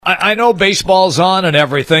I know baseball's on and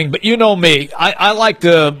everything, but you know me. I like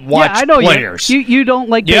to watch players. You don't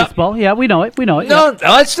like baseball. Yeah, we know it. No,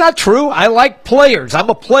 that's not true. I like players. I'm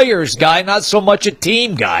a players guy, not so much a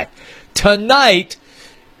team guy. Tonight,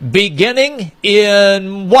 beginning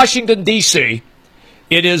in Washington, D.C.,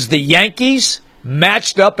 it is the Yankees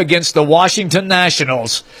matched up against the Washington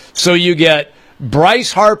Nationals. So you get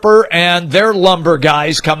Bryce Harper and their lumber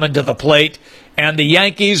guys coming to the plate, and the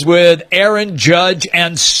Yankees with Aaron Judge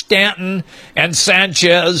and Stanton and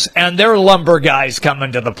Sanchez and their lumber guys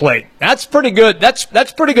coming to the plate. That's pretty good. That's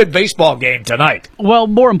pretty good baseball game tonight. Well,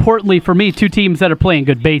 more importantly for me, two teams that are playing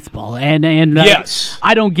good baseball. And yes.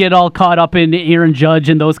 I don't get all caught up in Aaron Judge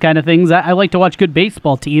and those kind of things. I like to watch good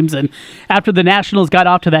baseball teams. And after the Nationals got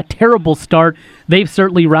off to that terrible start, they've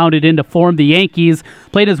certainly rounded into form. The Yankees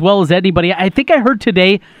played as well as anybody. I think I heard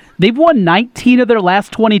today they've won 19 of their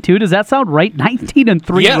last 22. Does that sound right?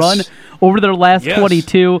 19-3 yes. run over their last yes.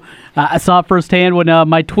 22. I saw it firsthand when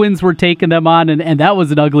my Twins were taking them on, and that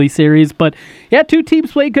was an ugly series. But, yeah, two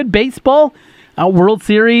teams play good baseball. World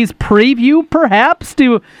Series preview, perhaps?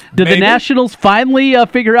 Do the Nationals finally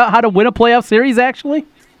figure out how to win a playoff series, actually?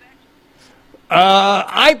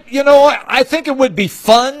 I think it would be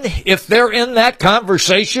fun if they're in that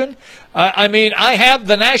conversation. I have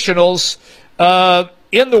the Nationals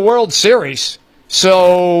in the World Series.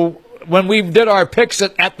 So when we did our picks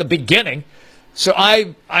at the beginning, so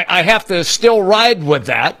I have to still ride with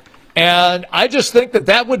that. And I just think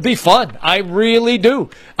that would be fun. I really do.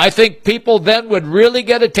 I think people then would really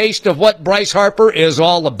get a taste of what Bryce Harper is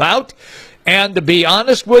all about. And to be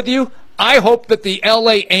honest with you, I hope that the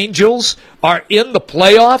LA Angels are in the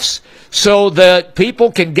playoffs so that people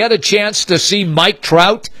can get a chance to see Mike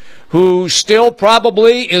Trout, who still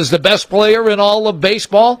probably is the best player in all of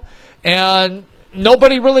baseball. And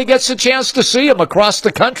nobody really gets a chance to see him across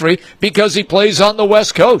the country because he plays on the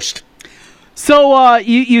West Coast. So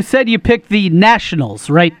you said you picked the Nationals,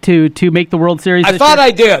 right, to make the World Series this year?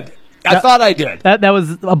 I did. I thought I did. That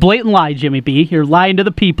was a blatant lie, Jimmy B. You're lying to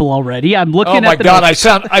the people already. I'm looking at Oh, my God. I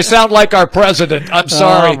sound like our president. I'm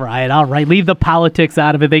sorry. All right. Leave the politics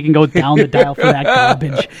out of it. They can go down the dial for that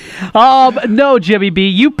garbage. No, Jimmy B.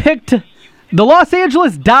 You picked the Los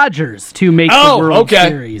Angeles Dodgers to make the World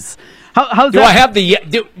Series. How's that?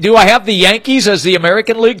 Do I have the Yankees as the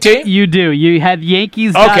American League team? You do. You had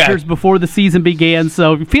Yankees Dodgers before the season began,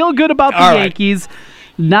 so feel good about the Yankees.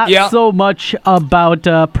 Not so much about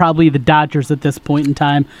probably the Dodgers at this point in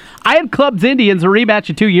time. I had Cubs Indians, a rematch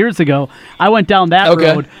of 2 years ago. I went down that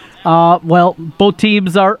road. Both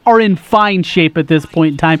teams are in fine shape at this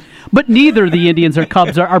point in time, but neither the Indians or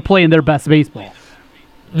Cubs are playing their best baseball.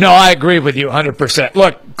 No, I agree with you 100%.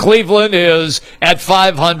 Look, Cleveland is at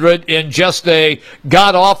 500 in just a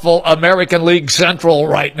god-awful American League Central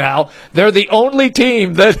right now. They're the only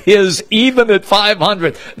team that is even at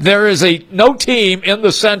 500. There is no team in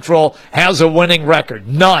the Central has a winning record.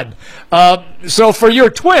 None. So for your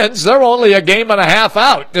Twins, they're only a game and a half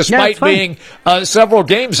out, despite being several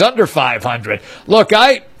games under 500. Look,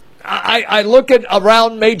 I look at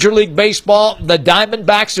around Major League Baseball, the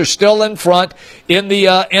Diamondbacks are still in front in the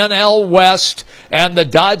NL West, and the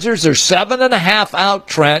Dodgers are 7.5 out,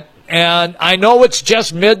 Trent. And I know it's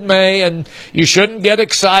just mid-May, and you shouldn't get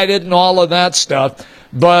excited and all of that stuff,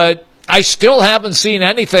 but I still haven't seen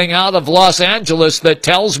anything out of Los Angeles that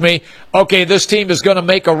tells me, okay, this team is going to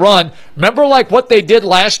make a run. Remember like what they did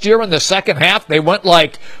last year in the second half? They went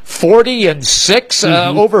like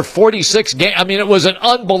 40-6, over 46 games. I mean, it was an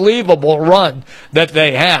unbelievable run that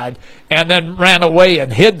they had, and then ran away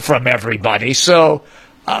and hid from everybody. So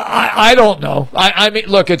I don't know. I mean,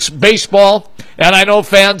 look, it's baseball, and I know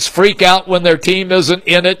fans freak out when their team isn't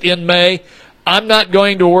in it in May. I'm not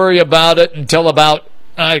going to worry about it until about,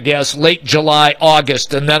 I guess, late July,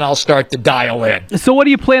 August, and then I'll start to dial in. So what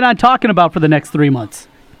do you plan on talking about for the next 3 months?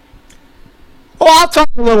 Well, I'll talk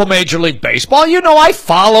a little Major League Baseball. You know I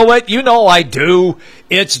follow it. You know I do.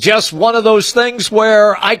 It's just one of those things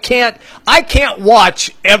where I can't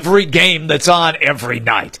watch every game that's on every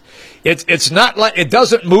night. It's not like it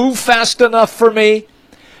doesn't move fast enough for me.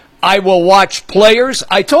 I will watch players.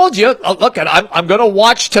 I told you, look, I'm going to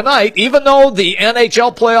watch tonight. Even though the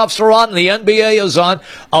NHL playoffs are on and the NBA is on,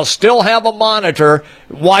 I'll still have a monitor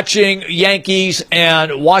watching Yankees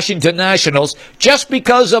and Washington Nationals just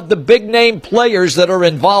because of the big-name players that are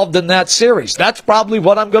involved in that series. That's probably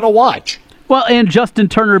what I'm going to watch. Well, and Justin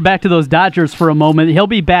Turner, back to those Dodgers for a moment. He'll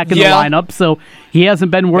be back in the lineup, so he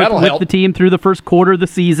hasn't been working with the team through the first quarter of the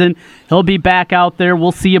season. He'll be back out there.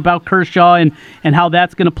 We'll see about Kershaw and how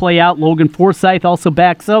that's going to play out. Logan Forsythe also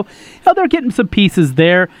back. So they're getting some pieces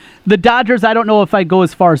there. The Dodgers, I don't know if I go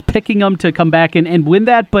as far as picking them to come back and win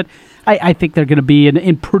that, but I think they're going to be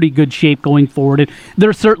in pretty good shape going forward. And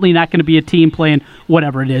they're certainly not going to be a team playing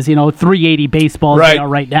whatever it is, 380 baseball as they are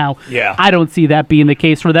right now. Yeah. I don't see that being the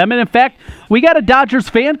case for them. And in fact, we got a Dodgers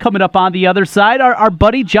fan coming up on the other side, our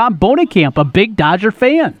buddy John Bonenkamp, a big Dodger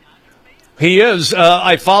fan. He is.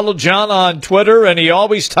 I follow John on Twitter, and he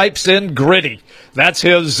always types in gritty. That's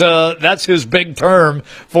his big term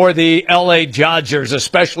for the L.A. Dodgers,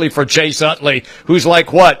 especially for Chase Utley, who's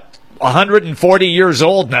like, 140 years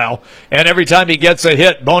old now, and every time he gets a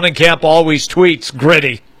hit, Bonenkamp always tweets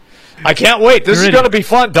gritty. I can't wait. This is going to be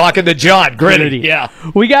fun talking to John. Gritty. Yeah.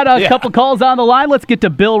 We got a couple calls on the line. Let's get to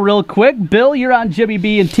Bill real quick. Bill, you're on Jimmy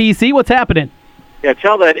B and TC. What's happening? Yeah,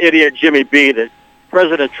 tell that idiot Jimmy B that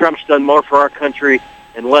President Trump's done more for our country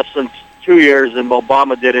in less than 2 years than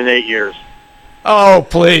Obama did in 8 years. Oh,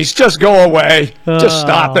 please, just go away. Just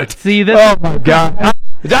stop it. See this? Oh, my God.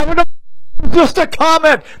 That was just a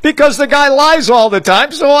comment because the guy lies all the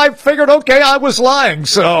time, so I figured, okay, I was lying.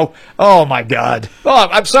 So, oh, my God. Oh,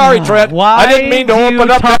 I'm sorry, Trent. I didn't mean to open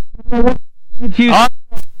up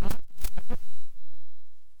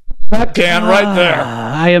that can right there.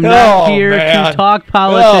 I am not here to talk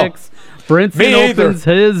politics. Brinson opens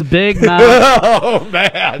his big mouth. Oh,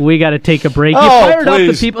 man. We got to take a break. You fired up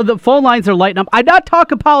the people. The phone lines are lighting up. I'm not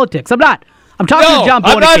talking politics. I'm not. I'm talking to John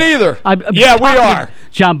Bonenkamp. I'm not either. We are.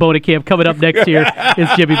 John Bonenkamp coming up next year is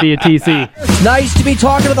Jimmy B and TC. It's nice to be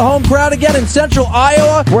talking to the home crowd again in central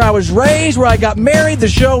Iowa, where I was raised, where I got married. The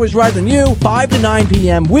show is right than you, 5 to 9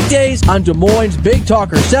 p.m. weekdays on Des Moines Big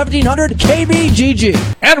Talker, 1700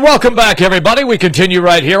 KBGG. And welcome back, everybody. We continue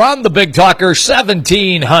right here on the Big Talker,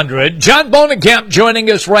 1700. John Bonenkamp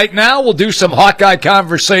joining us right now. We'll do some Hawkeye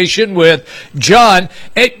conversation with John.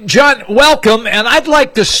 Hey, John, welcome. And I'd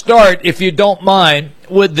like to start, if you don't mind,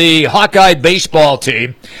 with the Hawkeye baseball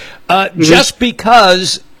team, just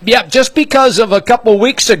because of a couple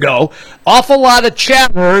weeks ago, awful lot of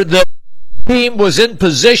chatter that the team was in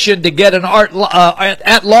position to get an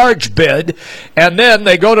at-large bid, and then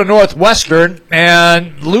they go to Northwestern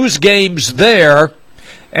and lose games there,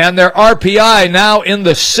 and their RPI now in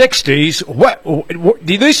the 60s. What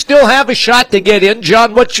do they still have a shot to get in,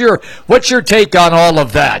 John? What's your take on all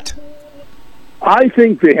of that? I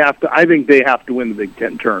think they have to win the Big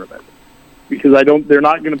Ten tournament because they're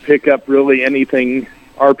not going to pick up really anything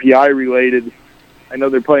RPI related. I know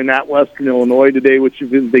they're playing at Western Illinois today, which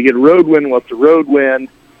if they get a road win, what's a road win?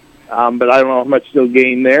 But I don't know how much they'll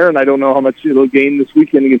gain there, and I don't know how much they'll gain this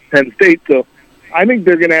weekend against Penn State. So I think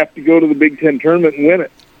they're going to have to go to the Big Ten tournament and win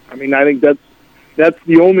it. I mean, I think that's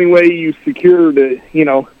the only way you secure to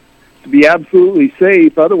be absolutely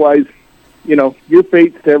safe. Otherwise, your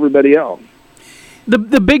fate's to everybody else.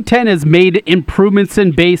 The Big Ten has made improvements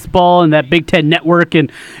in baseball, and that Big Ten network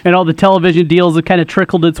and all the television deals have kind of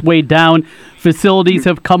trickled its way down. Facilities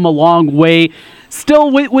have come a long way.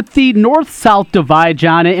 Still, with the north-south divide,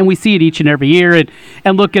 John, and we see it each and every year,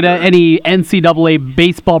 and look at any NCAA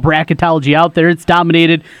baseball bracketology out there, it's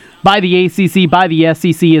dominated by the ACC, by the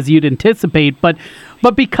SEC, as you'd anticipate. But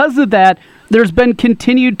because of that, there's been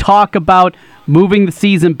continued talk about moving the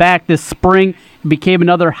season back this spring. It became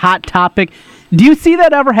another hot topic. Do you see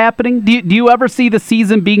that ever happening? Do you ever see the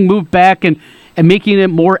season being moved back and making it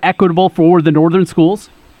more equitable for the northern schools?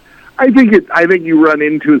 I think you run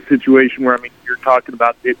into a situation where you're talking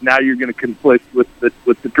about it now. You're going to conflict with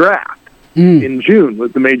the draft in June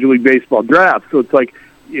with the Major League Baseball draft. So it's like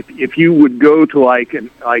if you would go to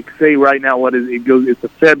say right now it's a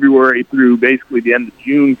February through basically the end of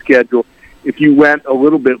June schedule. If you went a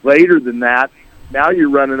little bit later than that, now you're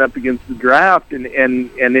running up against the draft, and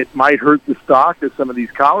it might hurt the stock of some of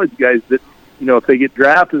these college guys that, if they get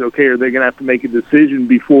drafted, okay, are they going to have to make a decision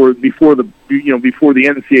before the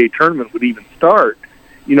NCAA tournament would even start,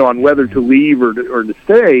 on whether to leave or to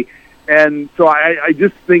stay. And so I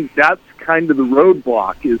just think that's kind of the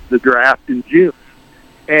roadblock is the draft in June.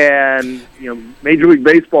 And, Major League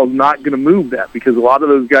Baseball is not going to move that because a lot of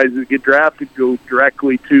those guys that get drafted go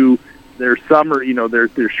directly to their summer,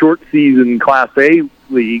 their short season Class A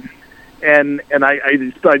leagues, and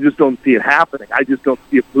I just don't see it happening. I just don't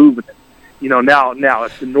see it moving it. Now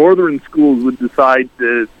if the northern schools would decide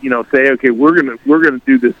to, say, okay, we're gonna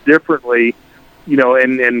do this differently,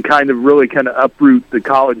 and kind of uproot the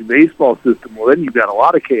college baseball system, well, then you've got a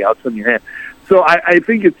lot of chaos on your hands. So I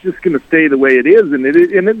think it's just going to stay the way it is, and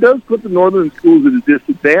it does put the northern schools at a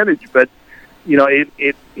disadvantage, but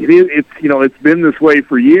it's been this way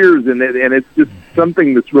for years, and it's just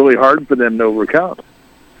something that's really hard for them to overcome.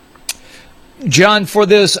 John, for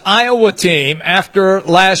this Iowa team, after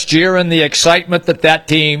last year and the excitement that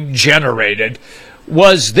team generated,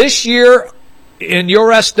 was this year, in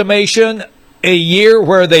your estimation, a year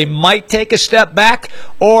where they might take a step back,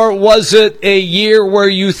 or was it a year where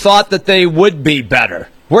you thought that they would be better?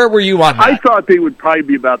 Where were you on that? I thought they would probably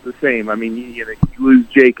be about the same. I mean, you lose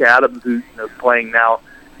Jake Adams, who's playing now,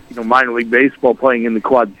 minor league baseball, playing in the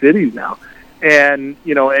Quad Cities now. And,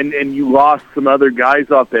 and you lost some other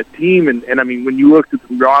guys off that team. And I mean, when you looked at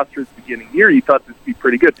the roster at the beginning of the year, you thought this would be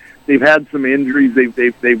pretty good. They've had some injuries.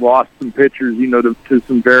 They've lost some pitchers, to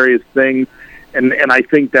some various things. And I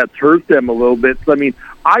think that's hurt them a little bit. So, I mean,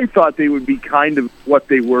 I thought they would be kind of what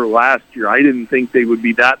they were last year. I didn't think they would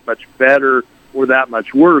be that much better or that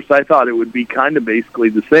much worse. I thought it would be kind of basically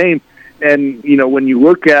the same. And, when you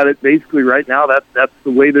look at it, basically right now, that's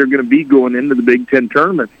the way they're going to be going into the Big Ten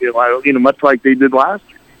tournament, much like they did last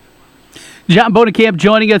year. John Bohnenkamp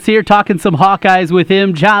joining us here, talking some Hawkeyes with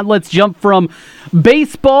him. John, let's jump from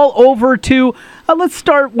baseball over to, let's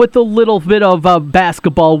start with a little bit of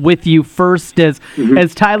basketball with you first. As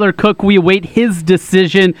Tyler Cook, we await his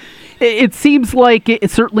decision. It seems like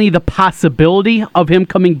certainly the possibility of him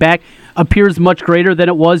coming back appears much greater than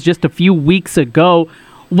it was just a few weeks ago.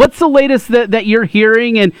 What's the latest that you're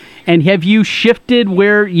hearing, and have you shifted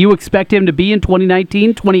where you expect him to be in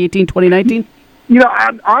 2018, 2019?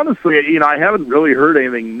 Honestly, I haven't really heard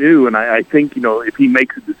anything new, and I think, if he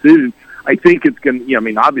makes a decision, I think it's going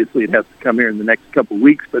to, obviously it has to come here in the next couple of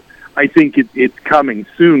weeks, but I think it's coming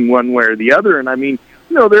soon one way or the other. And I mean,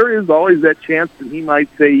 there is always that chance that he might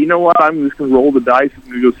say, you know what, I'm just going to roll the dice, I'm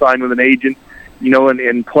going to go sign with an agent,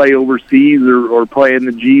 and play overseas or play in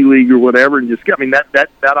the G League or whatever, and just,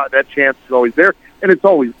 that chance is always there, and it's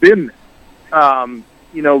always been there.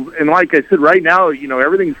 And like I said, right now,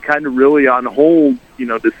 everything's kind of really on hold,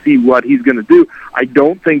 to see what he's going to do. I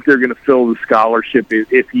don't think they're going to fill the scholarship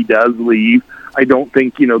if he does leave. I don't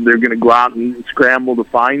think, they're going to go out and scramble to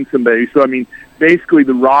find somebody. So, I mean, basically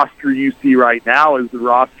the roster you see right now is the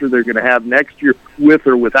roster they're going to have next year with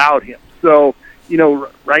or without him. So,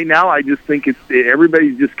 right now I just think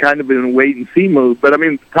everybody's just kind of in a wait-and-see mode. But, I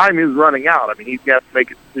mean, time is running out. I mean, he's got to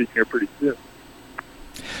make a decision here pretty soon.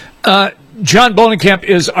 John Bohnenkamp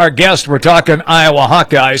is our guest. We're talking Iowa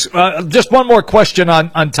Hawkeyes. Just one more question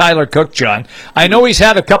on Tyler Cook, John. I know he's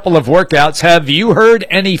had a couple of workouts. Have you heard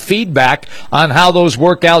any feedback on how those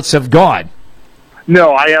workouts have gone?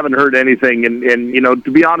 No, I haven't heard anything. And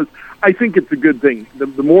to be honest, I think it's a good thing.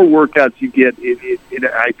 The more workouts you get, it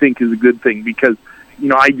I think is a good thing because,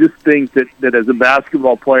 I just think that as a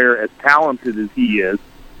basketball player, as talented as he is,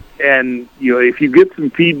 and, if you get some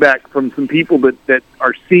feedback from some people that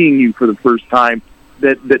are seeing you for the first time,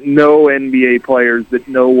 that know NBA players, that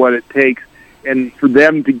know what it takes, and for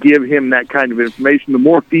them to give him that kind of information, the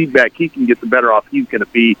more feedback he can get, the better off he's going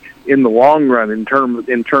to be in the long run in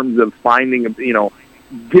terms of finding,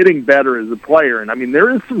 getting better as a player. And, I mean,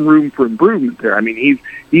 there is some room for improvement there. I mean,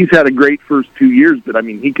 he's had a great first 2 years, but, I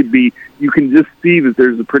mean, you can just see that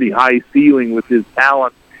there's a pretty high ceiling with his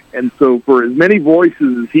talent. And so for as many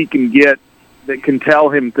voices as he can get that can tell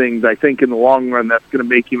him things, I think in the long run that's going to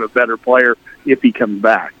make him a better player if he comes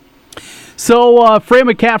back. So Fran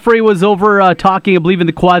McCaffrey was over talking, I believe, in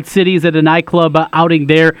the Quad Cities at a nightclub outing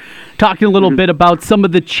there, talking a little bit about some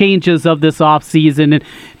of the changes of this offseason and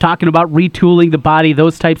talking about retooling the body,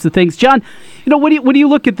 those types of things. John, when you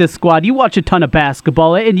look at this squad, you watch a ton of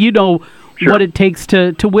basketball, and Sure. what it takes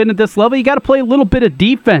to win at this level. You got to play a little bit of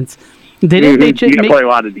defense. You got to play a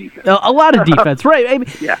lot of defense. A lot of defense, right. I mean,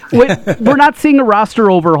 yeah. We're not seeing a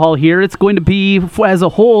roster overhaul here. It's going to be, as a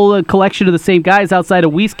whole, a collection of the same guys outside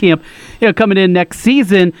of Wieskamp coming in next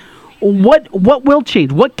season. What will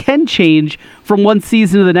change? What can change from one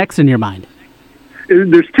season to the next in your mind?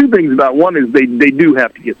 There's two things about. One is they do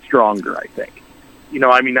have to get stronger, I think.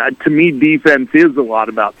 To me, defense is a lot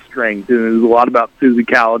about strength, and it's a lot about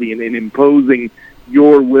physicality and imposing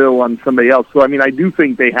your will on somebody else. So, I do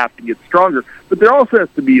think they have to get stronger, but there also has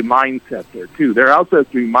to be a mindset there, too. There also has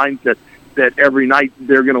to be a mindset that every night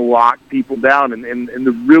they're going to lock people down, and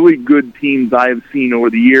the really good teams I have seen over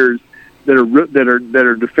the years that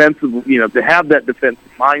are defensive, to have that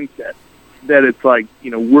defensive mindset, that it's like,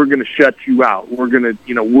 we're going to shut you out. We're going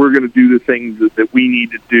to do the things that we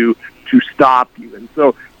need to do to stop you. And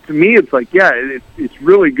so, to me, it's like, it's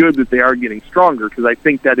really good that they are getting stronger because I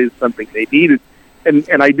think that is something they needed.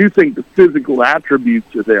 And I do think the physical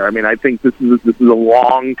attributes are there. I think this is a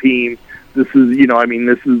long team. This is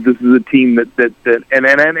this is a team that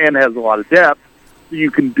has a lot of depth.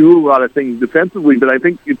 you can do a lot of things defensively, but I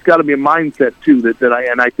think it's got to be a mindset too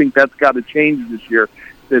I think that's got to change this year.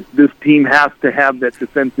 That this team has to have that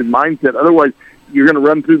defensive mindset. Otherwise, you're going to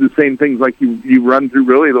run through the same things like you run through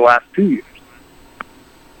really the last 2 years.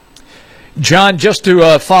 John, just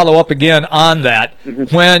to follow up again on that,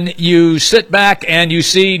 when you sit back and you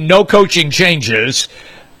see no coaching changes,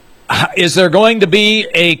 is there going to be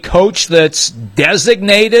a coach that's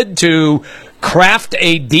designated to craft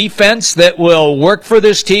a defense that will work for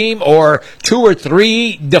this team, or 2 or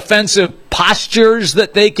 3 defensive postures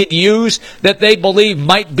that they could use that they believe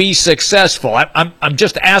might be successful? I'm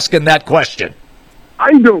just asking that question.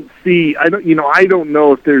 I don't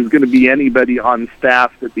know if there's going to be anybody on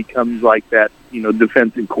staff that becomes like that,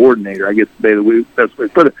 defensive coordinator, I guess the best way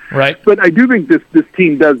to put it. Right. But I do think this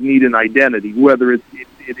team does need an identity, whether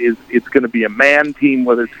it's going to be a man team,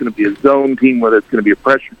 whether it's going to be a zone team, whether it's going to be a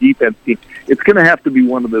pressure defense team. It's going to have to be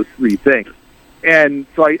one of those 3 things. And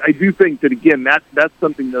so I do think that, again, that's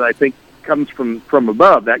something that I think comes from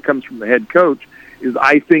above. That comes from the head coach.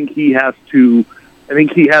 I think he has to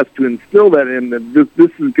instill that in, that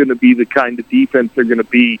this is going to be the kind of defense they're going to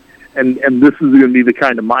be, and this is going to be the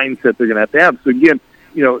kind of mindset they're going to have. So again,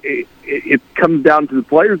 it comes down to the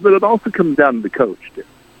players, but it also comes down to the coach too.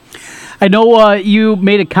 I know you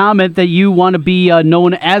made a comment that you want to be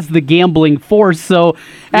known as the gambling force. So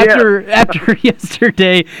after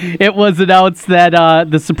yesterday, it was announced that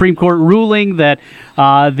the Supreme Court ruling that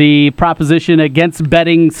the proposition against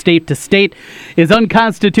betting state to state is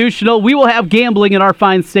unconstitutional. We will have gambling in our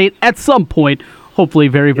fine state at some point, hopefully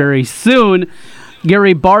very, very soon.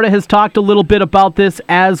 Gary Barta has talked a little bit about this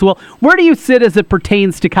as well. Where do you sit as it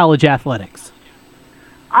pertains to college athletics?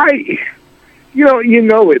 You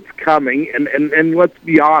know it's coming, and let's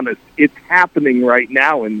be honest, it's happening right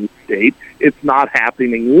now in the state. It's not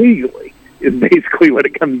happening legally, is basically what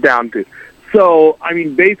it comes down to. So,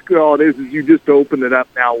 basically all it is you just open it up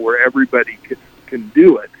now where everybody can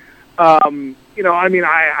do it.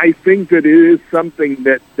 I think that it is something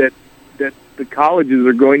that the colleges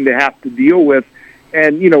are going to have to deal with.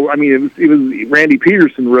 And, it was Randy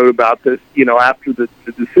Peterson wrote about this, after the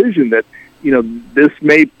decision that, this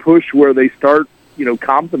may push where they start,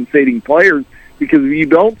 compensating players, because if you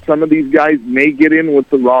don't, some of these guys may get in with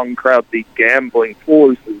the wrong crowd, the gambling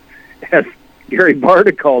forces, as Gary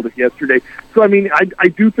Barta called it yesterday. So, I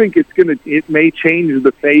do think it may change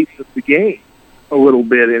the face of the game a little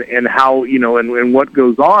bit, and how, and what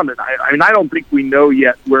goes on. And I don't think we know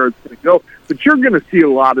yet where it's going to go, but you're going to see a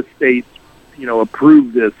lot of states,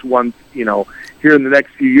 approve this once, here in the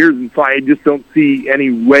next few years. And so I just don't see any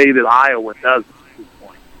way that Iowa does at this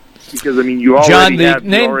point. Because, you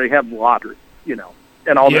already have lottery, and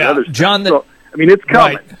all that other stuff. John, so, it's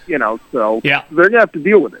coming, right. So they're going to have to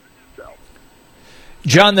deal with it. So.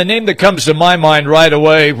 John, the name that comes to my mind right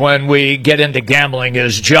away when we get into gambling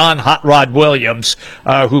is John Hot Rod Williams,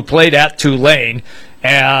 who played at Tulane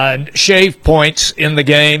and shaved points in the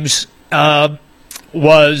games.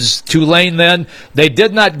 Was Tulane then. They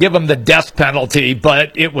did not give him the death penalty,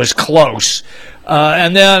 but it was close.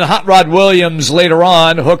 And then Hot Rod Williams later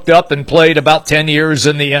on hooked up and played about 10 years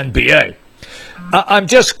in the NBA. I'm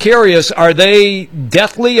just curious, are they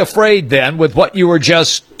deathly afraid then, with what you were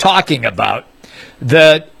just talking about,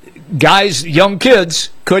 that guys, young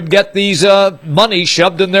kids, could get these money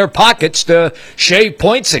shoved in their pockets to shave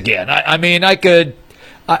points again? I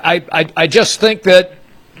just think that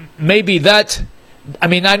maybe that...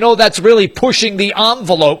 I know that's really pushing the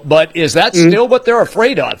envelope, but is that still what they're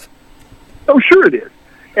afraid of? Oh, sure it is.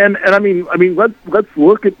 And let's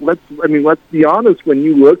be honest. When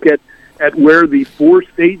you look at where the 4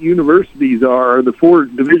 state universities are, or the 4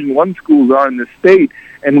 Division I schools are in the state,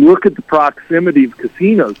 and look at the proximity of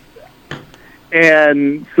casinos,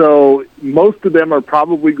 and so most of them are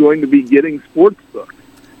probably going to be getting sports books.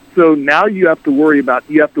 So now you have to worry about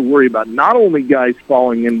not only guys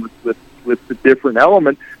falling in with the different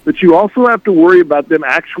element, but you also have to worry about them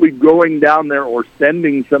actually going down there or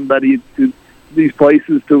sending somebody to these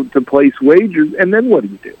places to place wagers. And then what do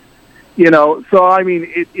you do? So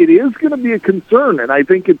it is going to be a concern, and I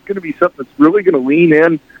think it's going to be something that's really going to lean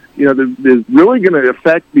in. There's really going to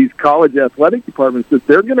affect these college athletic departments, that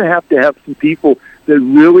they're going to have some people that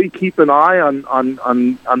really keep an eye on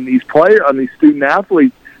these these student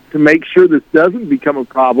athletes, to make sure this doesn't become a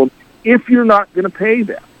problem. If you're not going to pay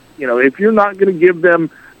them, if you're not going to give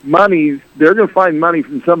them money, they're going to find money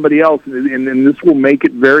from somebody else, and this will make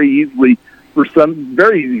it very easy for something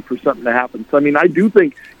to happen. So, I do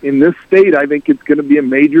think in this state, I think it's going to be a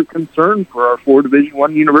major concern for our 4 Division I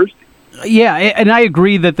universities. Yeah, and I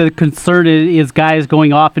agree that the concern is guys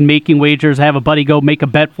going off and making wagers, have a buddy go make a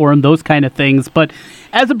bet for them, those kind of things. But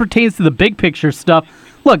as it pertains to the big picture stuff,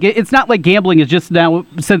 look, it's not like gambling is just now,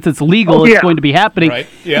 since it's legal, it's going to be happening. Right.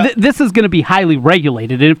 Yeah. This is going to be highly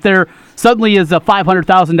regulated. And if there suddenly is a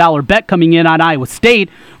 $500,000 bet coming in on Iowa State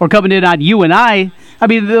or coming in on UNI, I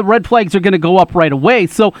mean, the red flags are going to go up right away.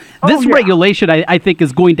 So this regulation, I think,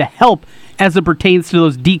 is going to help as it pertains to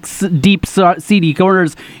those deep, seedy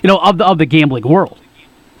corners, of the gambling world.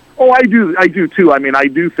 Oh, I do too. I mean, I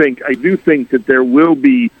do think that there will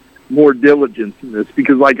be more diligence in this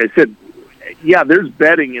because, like I said, there's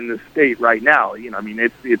betting in the state right now. I mean,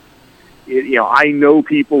 I know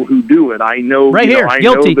people who do it. I know guilty.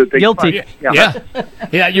 Know that they guilty.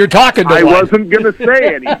 Yeah, you're talking to I wasn't going to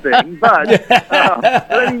say anything, but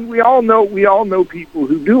I mean, we all know people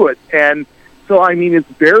who do it, and so I mean, it's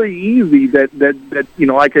very easy that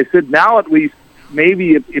like I said, now at least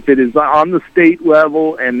maybe if it is on the state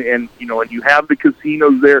level and you have the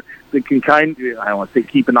casinos there that can I don't want to say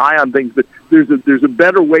keep an eye on things, but there's a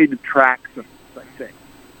better way to track things, I think.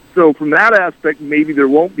 So from that aspect, maybe there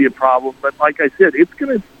won't be a problem. But like I said, it's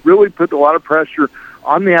going to really put a lot of pressure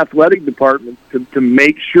on the athletic department to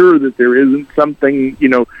make sure that there isn't something,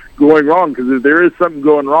 going wrong. Because if there is something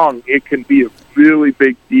going wrong, it can be a really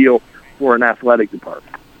big deal for an athletic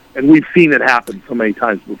department. And we've seen it happen so many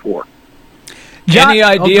times before. John, any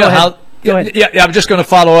idea how... Go ahead. Yeah, I'm just going to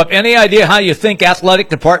follow up. Any idea how you think athletic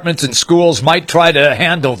departments and schools might try to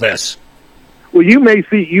handle this? Well, you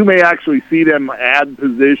may actually see them add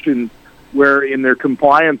positions where in their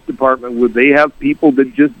compliance department would they have people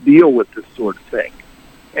that just deal with this sort of thing,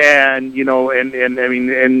 and I mean,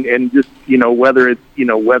 and just whether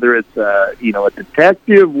it's a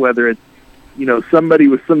detective, whether it's somebody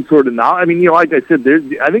with some sort of knowledge. I mean, like I said,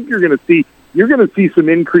 I think you're going to see some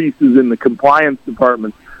increases in the compliance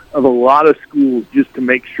departments of a lot of schools just to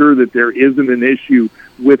make sure that there isn't an issue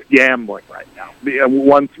with gambling right now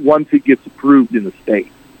once it gets approved in the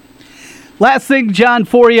state. Last thing, John,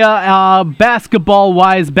 for you,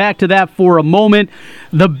 basketball-wise, back to that for a moment.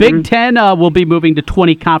 The Big Ten will be moving to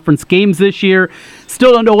 20 conference games this year.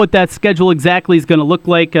 Still don't know what that schedule exactly is going to look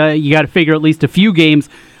like. You got to figure at least a few games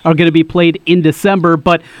are going to be played in December.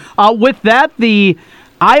 But with that, the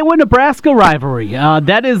Iowa-Nebraska rivalry.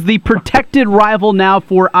 That is the protected rival now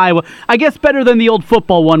for Iowa. I guess better than the old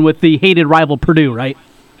football one with the hated rival Purdue, right?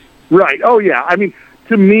 Right. Oh, yeah. I mean,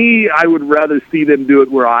 to me, I would rather see them do it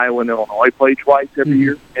where Iowa and Illinois play twice every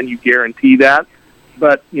year, and you guarantee that.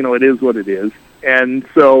 But, it is what it is. And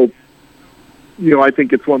so, I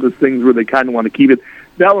think it's one of those things where they kind of want to keep it.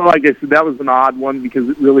 That, like I said, that was an odd one because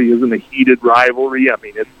it really isn't a heated rivalry. I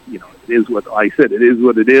mean, it is what I said. It is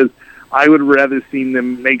what it is. I would rather seen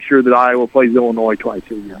them make sure that Iowa plays Illinois twice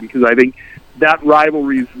a year because I think that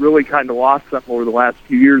rivalry's really kind of lost something over the last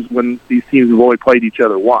few years when these teams have only played each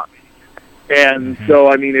other once. And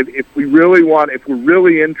so, I mean, if we're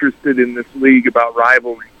really interested in this league about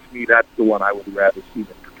rivalries, to me, that's the one I would rather see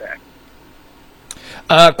them protect.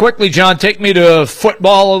 Quickly, John, take me to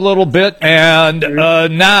football a little bit. And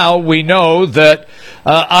now we know that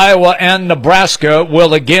Iowa and Nebraska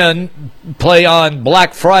will again play on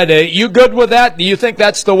Black Friday. You good with that? Do you think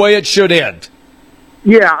that's the way it should end?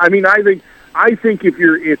 Yeah, I mean, I think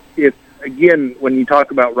if again, when you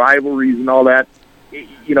talk about rivalries and all that,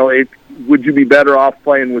 would you be better off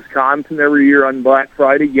playing Wisconsin every year on Black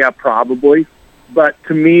Friday? Yeah, probably. But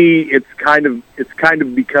to me, it's kind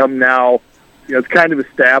of become now, it's kind of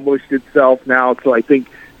established itself now. So I think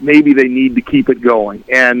maybe they need to keep it going,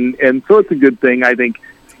 and so it's a good thing. I think,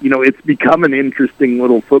 it's become an interesting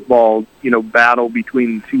little football, battle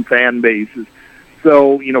between the two fan bases.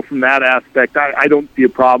 So, from that aspect, I don't see a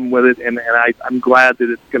problem with it, and I'm glad that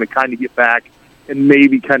it's going to kind of get back and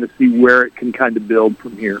maybe kind of see where it can kind of build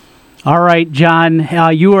from here. All right, John,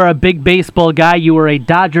 you are a big baseball guy. You are a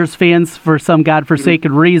Dodgers fan for some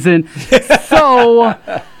godforsaken reason. So,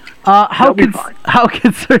 how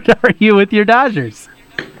concerned are you with your Dodgers?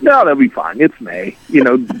 No, they'll be fine. It's May.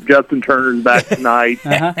 Justin Turner's back tonight.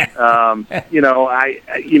 That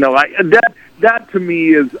to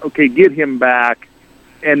me is okay. Get him back,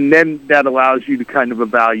 and then that allows you to kind of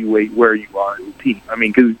evaluate where you are in the team. I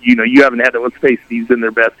mean, because you haven't had it. Let's face it, he's been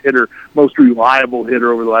their best hitter, most reliable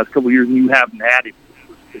hitter over the last couple of years, and you haven't had him for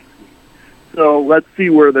 6 weeks. So let's see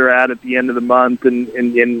where they're at the end of the month, and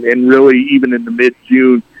really even in the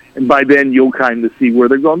mid-June, and by then you'll kind of see where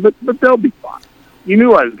they're going. But they'll be fine. You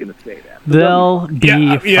knew I was going to say that. They'll be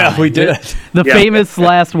fine. Yeah, we did. The famous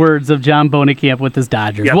last words of John Bohnenkamp with his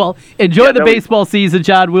Dodgers. Well, enjoy the baseball season,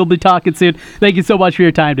 John. We'll be talking soon. Thank you so much for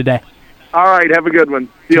your time today. All right, have a good one.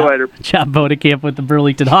 See you later. John Bodekamp with the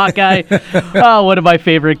Burlington Hawkeye. One of my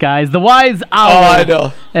favorite guys. The Wise Owl. Oh, I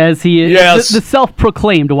know. As he is. Yes. The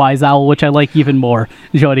self-proclaimed Wise Owl, which I like even more.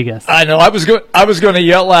 Joining us. I know. I was going to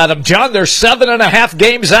yell at him. John, they're 7.5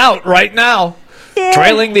 games out right now. Yeah.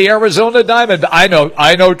 Trailing the Arizona Diamond. I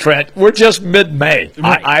know, Trent. We're just mid-May.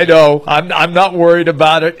 Right. I know. I'm not worried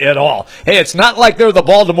about it at all. Hey, it's not like they're the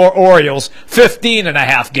Baltimore Orioles,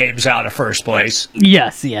 15.5 games out of first place.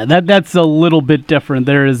 Yes, yeah. That's a little bit different.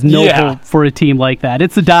 There is no hope for a team like that.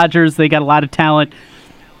 It's the Dodgers. They got a lot of talent.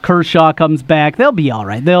 Kershaw comes back. They'll be all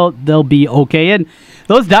right. They'll be okay. And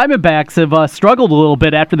those Diamondbacks have struggled a little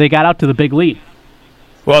bit after they got out to the big lead.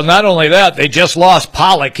 Well, not only that, they just lost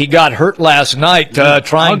Pollock. He got hurt last night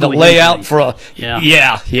trying to lay out for a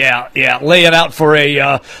laying out for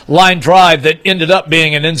a line drive that ended up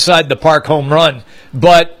being an inside the park home run.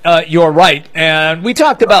 But you're right, and we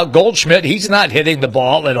talked about Goldschmidt. He's not hitting the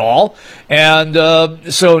ball at all, and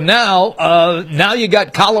so now you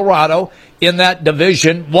got Colorado in that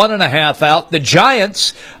division, 1.5 out. The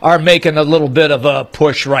Giants are making a little bit of a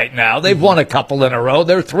push right now. They've won a couple in a row.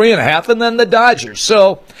 They're 3.5, and then the Dodgers.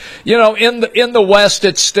 So, in the West,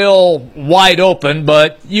 it's still wide open,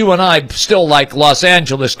 but you and I still like Los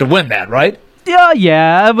Angeles to win that, right?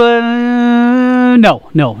 Yeah, but no.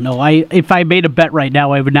 If I made a bet right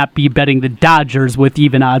now, I would not be betting the Dodgers with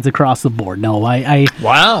even odds across the board. No,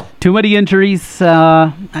 wow. Too many injuries.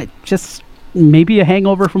 Maybe a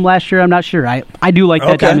hangover from last year. I'm not sure. I do like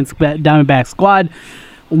that Diamondback squad.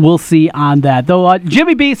 We'll see on that. Though,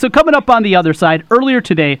 Jimmy B, so coming up on the other side, earlier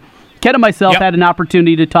today, Ken and myself had an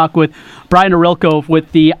opportunity to talk with Brian Arilko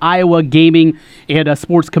with the Iowa Gaming and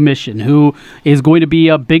Sports Commission, who is going to be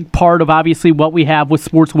a big part of, obviously, what we have with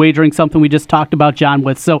sports wagering, something we just talked about, John,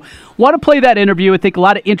 with. So want to play that interview. I think a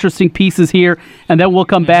lot of interesting pieces here, and then we'll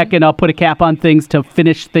come back and put a cap on things to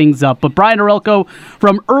finish things up. But Brian Arilko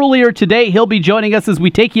from earlier today, he'll be joining us as we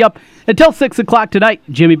take you up until 6 o'clock tonight.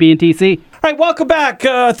 Jimmy B and TC. All right, welcome back.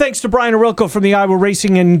 Thanks to Brian Arilko from the Iowa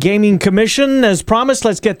Racing and Gaming Commission. As promised,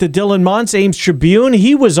 let's get to Dylan Montz, Ames Tribune.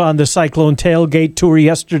 He was on the Cyclone Tailgate Tour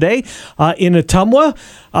yesterday in Ottumwa.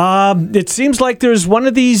 It seems like there's one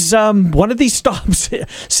of these stops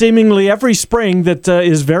seemingly every spring that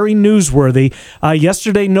is very newsworthy.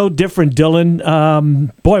 Yesterday, no different,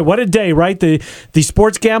 Dylan. Boy, what a day, right? The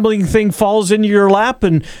sports gambling thing falls into your lap,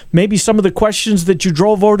 and maybe some of the questions that you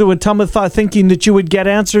drove over to Ottumwa thinking that you would get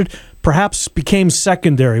answered perhaps became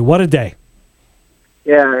secondary. What a day.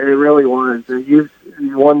 Yeah, it really was.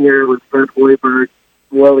 One year was Bert Hoiberg.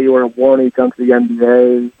 Well, you were one, he comes to the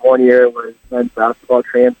NBA. 1 year was men's basketball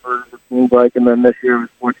transfers, it seems like, and then this year was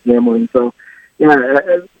sports gambling. So,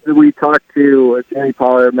 yeah, we talked to Jimmy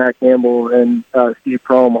Pollard, Matt Campbell, and Steve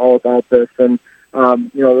Prohm all about this. And,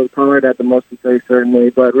 Pollard had the most to say, certainly,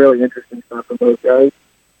 but really interesting stuff from those guys.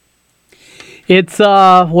 It's,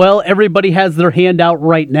 everybody has their hand out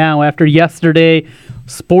right now after yesterday,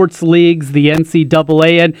 sports leagues, the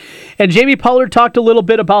NCAA, and Jamie Pollard talked a little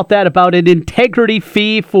bit about that, about an integrity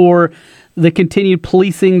fee for the continued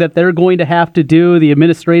policing that they're going to have to do, the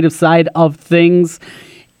administrative side of things.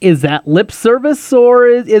 Is that lip service, or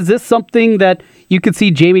is this something that you could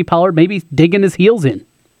see Jamie Pollard maybe digging his heels in?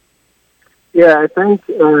 Yeah, I think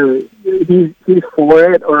he's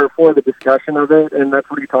for it, or for the discussion of it, and that's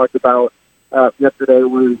what he talked about yesterday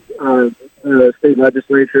was the state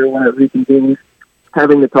legislature, when it reconvenes,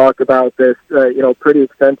 having to talk about this, pretty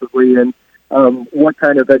extensively, and what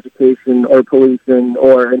kind of education or policing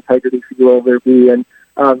or integrity fee will there be. And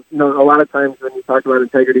a lot of times when you talk about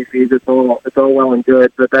integrity fees, it's all well and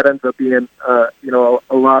good, but that ends up being a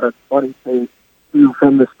lot of money paid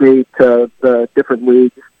from the state to the different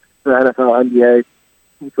leagues, the NFL, NBA,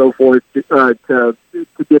 and so forth, to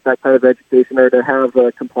get that kind of education, or to have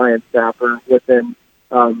a compliance staffer within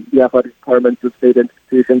the athletic departments of state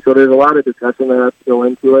institutions. So there's a lot of discussion that has to go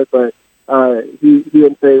into it, but he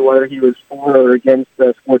didn't say whether he was for or against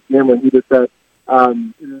sports gambling. He just said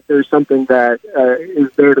there's something that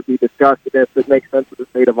is there to be discussed, and if it makes sense for the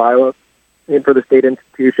state of Iowa and for the state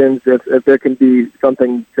institutions, if there can be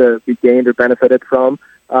something to be gained or benefited from,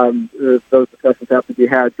 those discussions have to be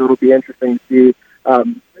had. So it'll be interesting to see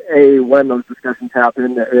when those discussions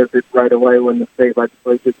happen, if it's right away when the state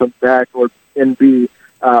legislature comes back, or and B,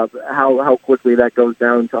 how quickly that goes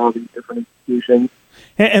down to all these different institutions.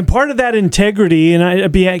 And part of that integrity, and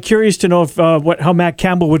I'd be curious to know if how Matt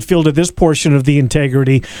Campbell would feel to this portion of the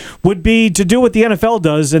integrity, would be to do what the NFL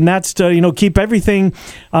does, and that's to keep everything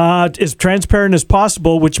as transparent as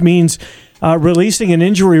possible, which means releasing an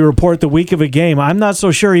injury report the week of a game. I'm not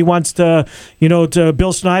so sure he wants to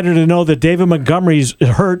Bill Snyder to know that David Montgomery's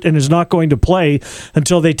hurt and is not going to play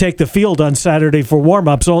until they take the field on Saturday for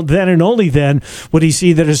warm-up. So then and only then would he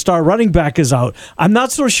see that his star running back is out. I'm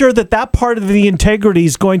not so sure that part of the integrity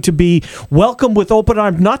is going to be welcomed with open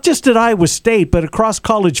arms, not just at Iowa State, but across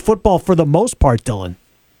college football for the most part, Dylan.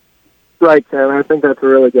 Right, Ken. I think that's a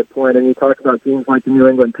really good point. And you talk about teams like the New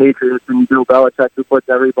England Patriots and Bill Belichick, who puts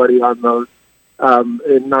everybody on those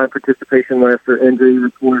non-participation lists or injury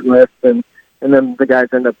report lists, and then the guys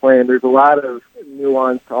end up playing. There's a lot of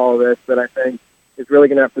nuance to all this that I think is really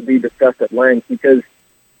going to have to be discussed at length, because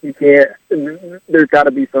you can't. There's got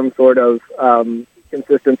to be some sort of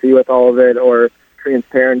consistency with all of it, or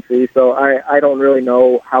transparency. So I don't really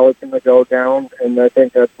know how it's going to go down, and I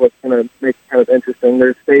think that's what's going to make it kind of interesting.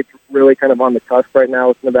 There's states really kind of on the cusp right now,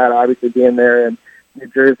 with Nevada obviously being there, and New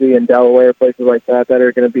Jersey and Delaware, places like that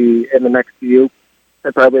are going to be in the next few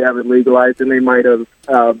that probably have it legalized, and they might have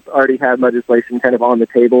already had legislation kind of on the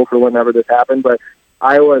table for whenever this happened. But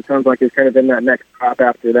Iowa, it sounds like, is kind of in that next crop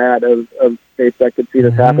after that of states that could see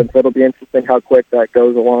this happen. So it'll be interesting how quick that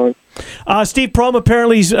goes along. Steve Prohm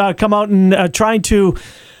apparently has come out and trying to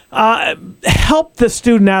help the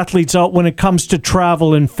student athletes out when it comes to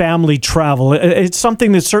travel and family travel. It's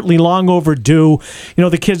something that's certainly long overdue.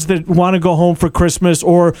 The kids that want to go home for Christmas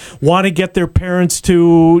or want to get their parents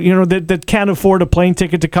to, that can't afford a plane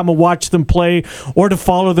ticket to come and watch them play or to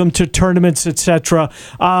follow them to tournaments, etc.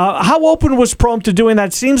 How open was Prohm to doing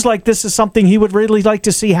that? Seems like this is something he would really like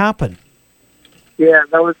to see happen. Yeah,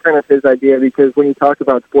 that was kind of his idea, because when you talk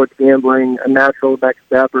about sports gambling, a natural next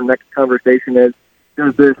step or next conversation is,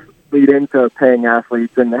 does this lead into paying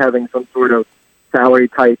athletes and having some sort of salary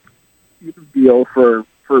type deal for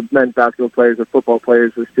men's basketball players or football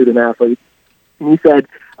players or student athletes? And he said,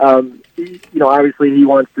 obviously he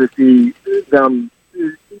wants to see them,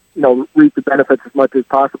 reap the benefits as much as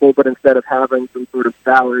possible, but instead of having some sort of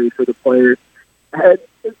salary for the players,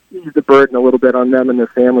 ease the burden a little bit on them and their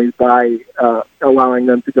families by allowing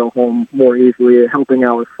them to go home more easily, helping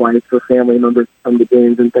out with flights for family members from the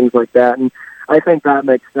games and things like that. And I think that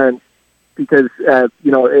makes sense, because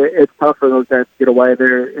it's tough for those guys to get away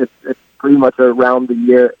there. It's pretty much a round the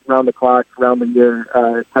year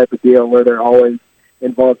type of deal where they're always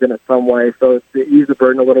involved in it some way. So it's to ease the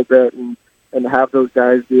burden a little bit and have those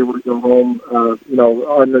guys be able to go home,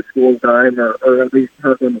 on the school dime, or at least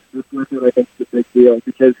have them assist with it. I think it's a big deal,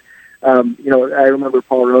 because I remember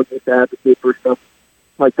Paul Rhodes used to advocate for stuff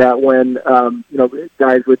like that when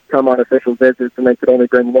guys would come on official visits and they could only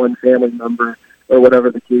bring one family member or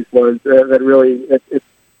whatever the case was. That really,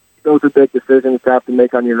 those are big decisions to have to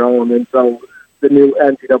make on your own. And so the new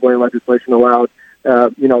NCAA legislation allowed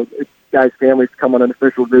guys' families to come on an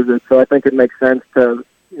official visit. So I think it makes sense to,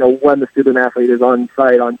 when the student athlete is on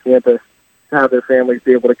site on campus, to have their families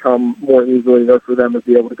be able to come more easily, or for them to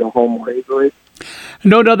be able to go home more easily.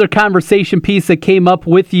 Another conversation piece that came up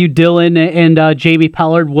with you, Dylan, and Jamie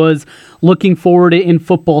Pollard was looking forward in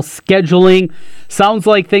football scheduling. Sounds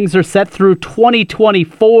like things are set through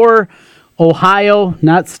 2024. Ohio,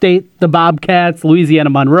 not State, the Bobcats, Louisiana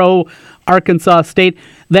Monroe, Arkansas State.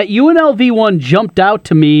 That UNLV one jumped out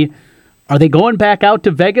to me. Are they going back out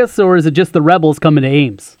to Vegas, or is it just the Rebels coming to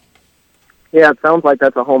Ames? Yeah, it sounds like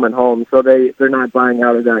that's a home and home, so they're not buying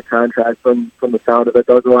out of that contract from the sound of it.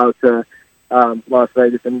 They'll go out to Las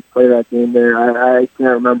Vegas and play that game there. I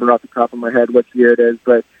can't remember off the top of my head which year it is,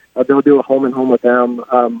 but they'll do a home and home with them.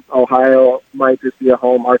 Ohio might just be a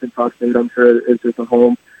home. Arkansas State, I'm sure, is just a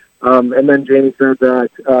home. And then Jamie said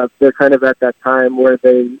that they're kind of at that time where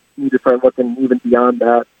they need to start looking even beyond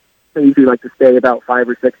that. They usually like to stay about 5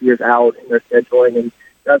 or 6 years out in their scheduling, and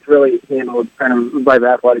that's really handled kind of by the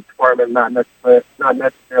athletic department, not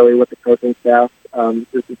necessarily with the coaching staff,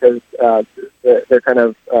 just because they're kind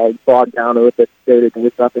of bogged down with the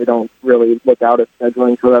day-to-day stuff. They don't really look out at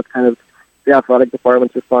scheduling, so that's kind of the athletic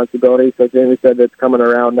department's responsibility. So Jamie said it's coming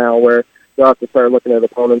around now where they'll have to start looking at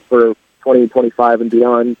opponents for 2025 and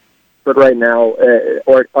beyond. But right now,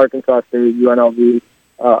 Arkansas State, UNLV,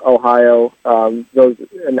 Ohio, those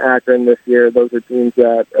in Akron this year, those are teams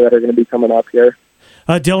that are going to be coming up here.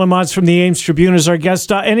 Dylan Montz from the Ames Tribune is our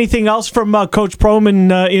guest. Anything else from Coach Prohm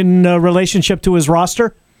in relationship to his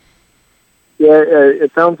roster? Yeah,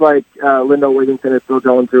 it sounds like Lindo Wigginton is still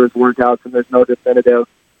going through his workouts, and there's no definitive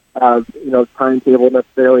timetable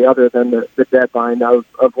necessarily, other than the deadline of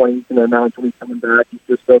when he's going to announce when he's coming back. He's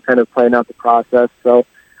just still kind of playing out the process. So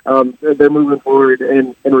they're moving forward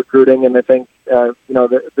in recruiting, and I think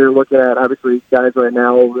they're looking at, obviously, guys right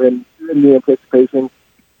now in the anticipation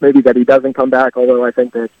maybe that he doesn't come back, although I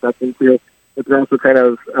think they expect him to. it's also kind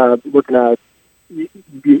of looking at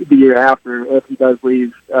the year after, if he does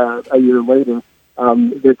leave a year later.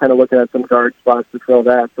 They're kind of looking at some guard spots to fill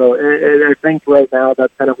that. So I think right now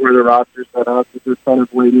that's kind of where the roster's set up. It's just kind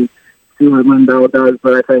of waiting to see what Lindell does,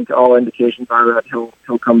 but I think all indications are that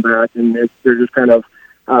he'll come back, and they're just kind of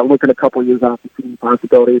looking a couple years out to see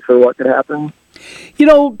possibilities for what could happen. You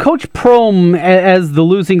know, Coach Prohm, as the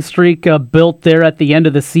losing streak built there at the end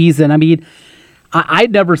of the season, I mean,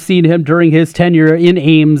 I'd never seen him during his tenure in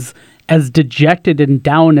Ames as dejected and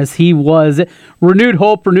down as he was. Renewed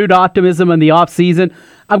hope, renewed optimism in the offseason.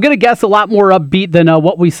 I'm going to guess a lot more upbeat than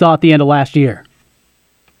what we saw at the end of last year.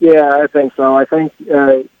 Yeah, I think so. I think, he's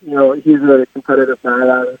a competitive guy,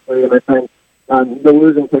 obviously, and I think the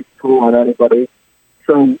losing takes a toll on anybody.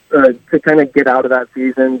 So to kind of get out of that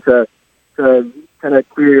season, to kind of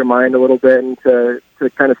clear your mind a little bit and to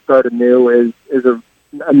kind of start anew is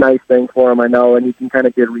a nice thing for him, I know, and you can kind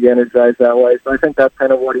of get re-energized that way. So I think that's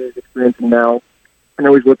kind of what he's experiencing now. And I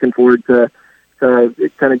was looking forward to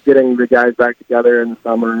kind of getting the guys back together in the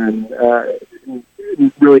summer and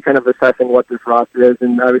really kind of assessing what this roster is,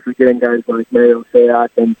 and obviously getting guys like Mario Sayak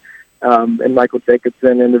and Michael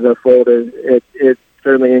Jacobson into the fold. It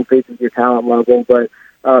certainly increases your talent level, but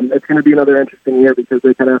it's going to be another interesting year because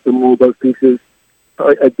they kind of have to mold those pieces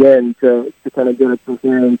again to kind of get a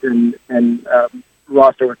coherent and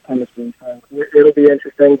roster with chemistry. So it'll be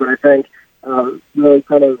interesting, but I think really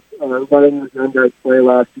kind of letting those young guys play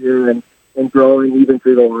last year and growing even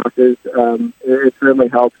through the losses, it certainly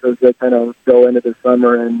helps as they kind of go into the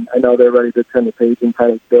summer, and I know they're ready to turn the page and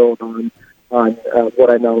kind of build on what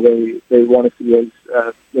I know they want to see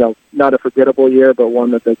as not a forgettable year, but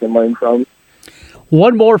one that they can learn from.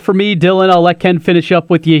 One more for me, Dylan. I'll let Ken finish up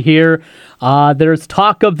with you here. There's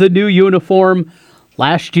talk of the new uniform.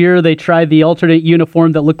 Last year, they tried the alternate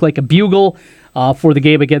uniform that looked like a bugle for the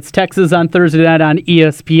game against Texas on Thursday night on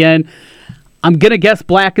ESPN. I'm going to guess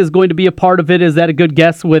black is going to be a part of it. Is that a good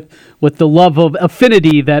guess with the love of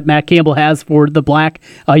affinity that Matt Campbell has for the black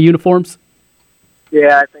uniforms?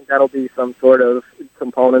 Yeah, I think that'll be some sort of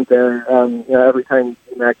component there. Every time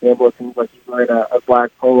Matt Campbell, it seems like he's wearing a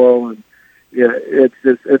black polo, and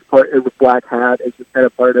it's part of the black hat. It's just kind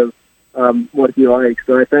of part of what he likes.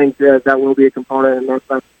 So I think that will be a component, and that's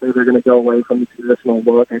not to say they're going to go away from the traditional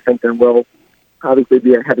look. I think there will obviously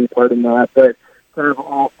be a heavy part in that, but kind of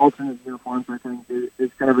alternate uniforms, I think,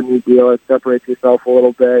 is kind of a new deal. It separates yourself a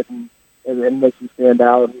little bit and makes you stand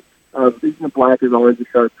out. Black is always a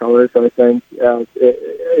sharp color, so I think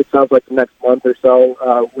it sounds like the next month or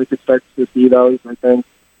so we could start to see those. I think,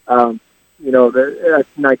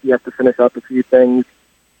 Nike has to finish up a few things.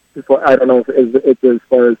 I don't know if it's as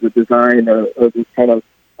far as the design or just kind of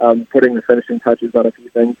putting the finishing touches on a few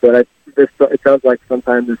things, but it sounds like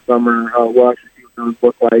sometime this summer we'll actually see what those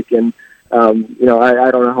look like. And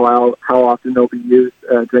I don't know how often they'll be used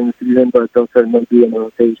during the season, but they'll certainly be in the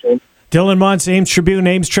rotation. Dylan Montz, Ames Tribune,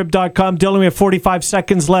 AmesTrib.com. Dylan, we have 45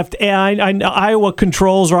 seconds left. And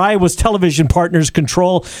Iowa's television partners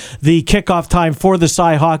control the kickoff time for the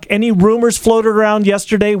Cyhawk. Any rumors floated around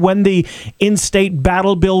yesterday when the in-state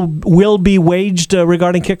battle bill will be waged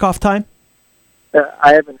regarding kickoff time?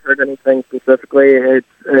 I haven't heard anything specifically.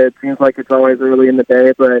 It seems like it's always early in the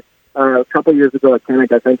day, but a couple years ago at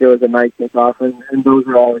Kinnick, I think it was a night kickoff, and those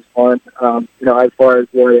are always fun. As far as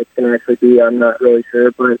what it's going to actually be, I'm not really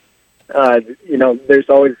sure, but there's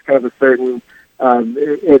always kind of a certain,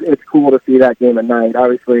 it's cool to see that game at night.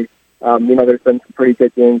 Obviously, there's been some pretty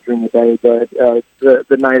good games during the day, but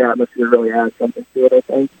the night atmosphere really adds something to it, I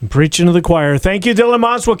think. Preaching to the choir. Thank you, Dylan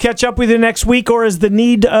Montz. We'll catch up with you next week or as the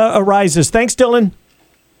need arises. Thanks, Dylan.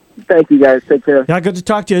 Thank you, guys. Take care. Yeah, good to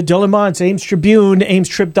talk to you. Dylan Montz, Ames Tribune,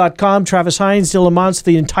 AmesTrib.com. Travis Hines, Dylan Montz,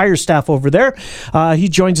 the entire staff over there. He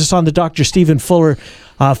joins us on the Dr. Stephen Fuller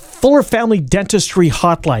Fuller Family Dentistry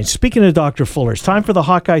Hotline. Speaking of Dr. Fuller, it's time for the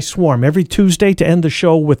Hawkeye Swarm every Tuesday to end the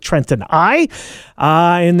show with Trent and I.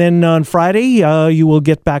 And then on Friday, you will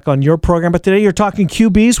get back on your program. But today you're talking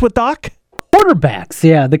QBs with Doc? Quarterbacks,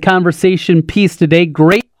 yeah. The conversation piece today.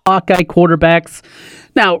 Great Hawkeye quarterbacks.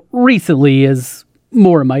 Now, recently is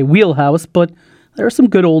more in my wheelhouse, but there are some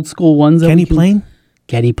good old school ones. Kenny Payne?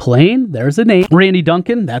 Kenny Payne, there's a name. Randy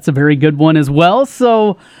Duncan, that's a very good one as well.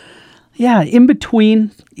 So, yeah, in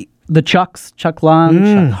between the Chucks, Chuck Long,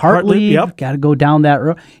 Chuck Hartley, yep. Got to go down that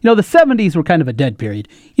road. You know, the 70s were kind of a dead period.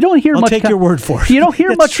 You don't hear I'll much. Take your word for it. You don't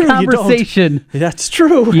hear much conversation. That's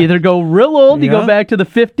true. You either go real old, you go back to the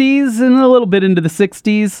 50s and a little bit into the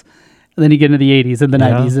 60s. And then you get into the 80s and the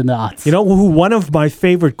 90s and the aughts. You know who one of my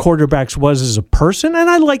favorite quarterbacks was as a person? And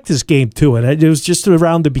I liked this game too. And it was just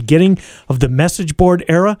around the beginning of the message board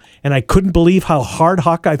era. And I couldn't believe how hard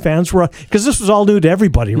Hawkeye fans were. Because this was all new to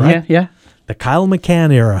everybody, right? Yeah. The Kyle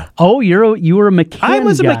McCann era. Oh, you were a McCann I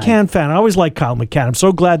was a guy. McCann fan. I always liked Kyle McCann. I'm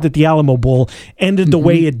so glad that the Alamo Bowl ended the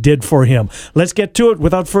way it did for him. Let's get to it.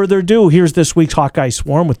 Without further ado, here's this week's Hawkeye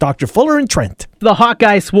Swarm with Dr. Fuller and Trent. The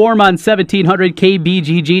Hawkeye Swarm on 1700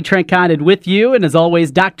 KBGG. Trent Condon with you. And as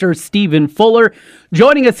always, Dr. Stephen Fuller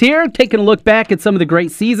joining us here, taking a look back at some of the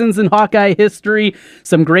great seasons in Hawkeye history,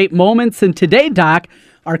 some great moments. And today, Doc,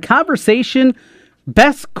 our conversation,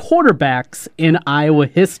 best quarterbacks in Iowa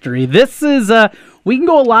history. This is, we can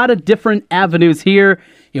go a lot of different avenues here.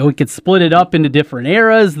 You know, we could split it up into different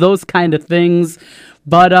eras, those kind of things.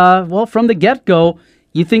 But, well, from the get-go,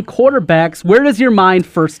 you think quarterbacks, where does your mind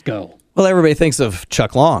first go? Well, everybody thinks of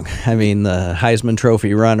Chuck Long. I mean, the Heisman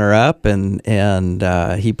Trophy runner-up, and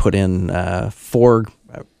he put in 4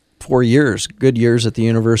 years, good years at the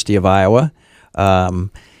University of Iowa.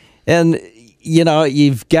 And, you know,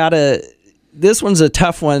 you've got to... This one's a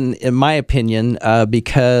tough one, in my opinion,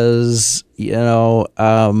 because, you know,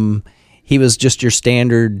 he was just your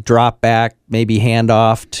standard drop back, maybe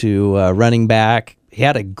handoff to running back. He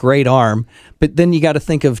had a great arm, but then you got to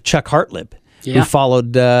think of Chuck Hartlib, who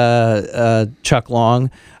followed Chuck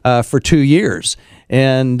Long for 2 years,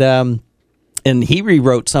 and he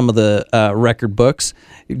rewrote some of the record books.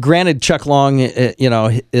 Granted, Chuck Long, you know,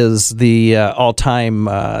 is the all-time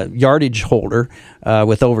yardage holder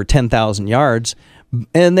with over 10,000 yards,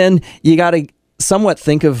 and then you got to somewhat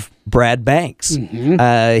think of Brad Banks.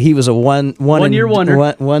 He was a one-year wonder,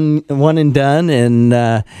 one and done,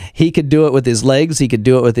 and he could do it with his legs, he could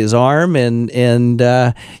do it with his arm, and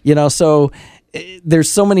you know, so there's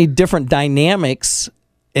so many different dynamics,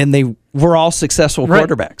 and they were all successful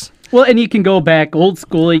quarterbacks. Well, and you can go back old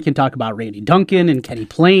school. You can talk about Randy Duncan and Kenny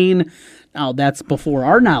Payne. Now, that's before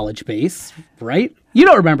our knowledge base, right? You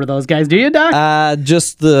don't remember those guys, do you, Doc?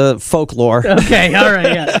 Just the folklore. Okay, all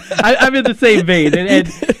right, yeah. I'm in the same vein. And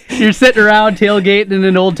you're sitting around tailgating and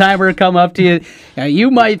an old-timer come up to you. You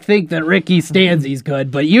might think that Ricky Stanzi's good,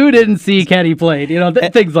 but you didn't see Kenny Payne, you know,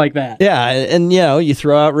 things like that. Yeah, and, you know, you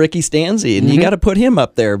throw out Ricky Stanzi, and you got to put him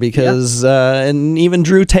up there because, and even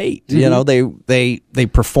Drew Tate, you know, they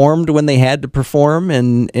performed when they had to perform,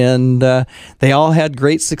 and they all had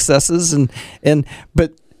great successes,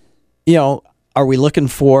 but, you know, are we looking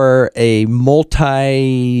for a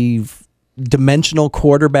multi-dimensional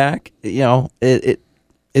quarterback? You know,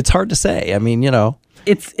 it's hard to say. I mean, you know,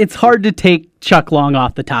 it's hard to take Chuck Long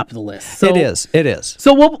off the top of the list. So, it is.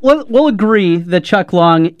 So we'll agree that Chuck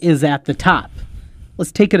Long is at the top.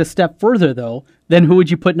 Let's take it a step further, though. Then who would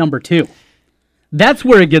you put number 2? That's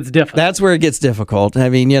where it gets difficult. I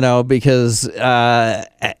mean, you know, because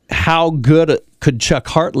how good could Chuck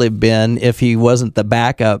Hartlib been if he wasn't the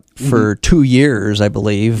backup for 2 years, I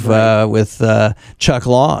believe, with Chuck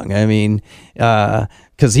Long? I mean,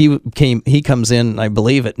 because he comes in, I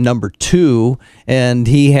believe, at number 2, and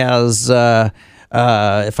he has, if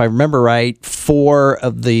I remember right, 4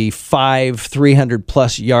 of the 5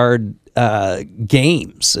 300-plus yard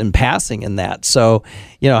games and passing in that. So,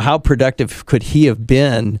 you know, how productive could he have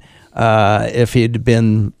been if he'd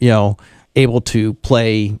been, you know, able to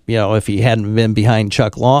play, you know, if he hadn't been behind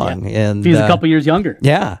Chuck Long? And if he's a couple years younger.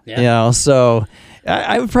 Yeah. You know, so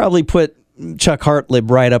I would probably put Chuck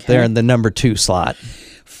Hartlib right up there in the number 2 slot.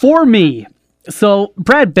 For me, so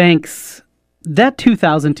Brad Banks, that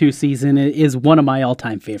 2002 season is one of my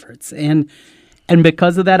all-time favorites. And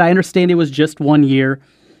because of that, I understand it was just 1 year.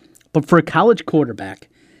 But for a college quarterback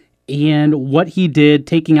and what he did,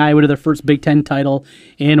 taking Iowa to their first Big Ten title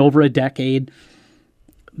in over a decade,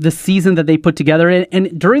 the season that they put together,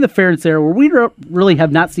 and during the Ferentz era, where we really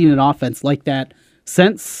have not seen an offense like that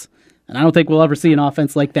since, and I don't think we'll ever see an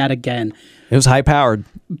offense like that again. It was high-powered.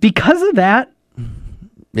 Because of that,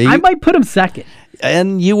 I might put him second.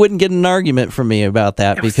 And you wouldn't get an argument from me about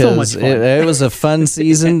that because it was a fun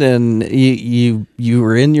season, and you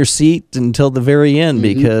were in your seat until the very end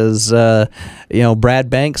because you know, Brad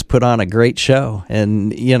Banks put on a great show,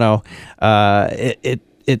 and you know, it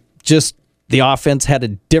just, the offense had a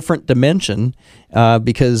different dimension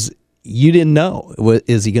because you didn't know,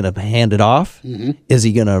 is he going to hand it off? Is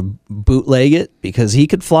he going to bootleg it? Because he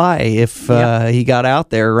could fly if he got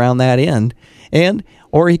out there around that end,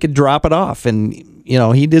 or he could drop it off, and you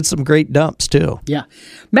know, he did some great dumps too. Yeah,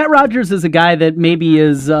 Matt Rogers is a guy that maybe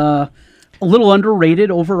is a little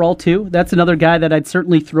underrated overall too. That's another guy that I'd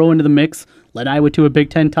certainly throw into the mix. led Iowa to a Big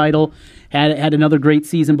Ten title, had another great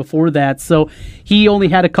season before that. So he only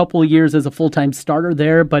had a couple of years as a full-time starter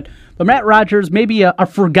there. But Matt Rogers, maybe a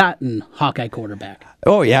forgotten Hawkeye quarterback.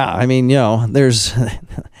 Oh, yeah. I mean, there's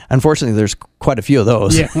unfortunately, there's quite a few of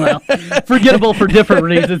those. Yeah, well, forgettable for different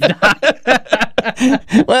reasons.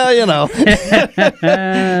 Well,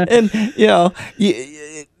 and,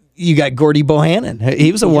 you got Gordy Bohannon.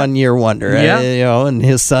 He was a one-year wonder, and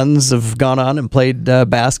his sons have gone on and played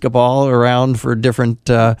basketball around for different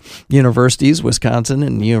universities, Wisconsin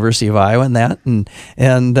and University of Iowa, and that,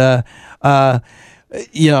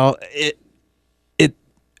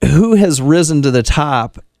 who has risen to the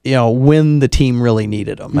top, when the team really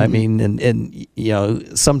needed them. Mm-hmm. I mean,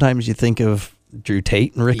 and sometimes you think of Drew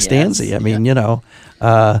Tate and Rick Stanzi. I mean,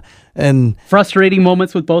 and frustrating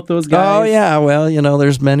moments with both those guys. Oh yeah, well,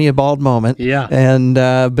 there's many a bald moment. Yeah, and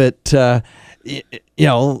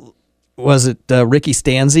was it Ricky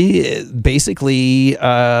Stanzi? Basically,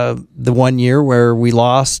 the 1 year where we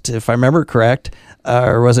lost, if I remember correct,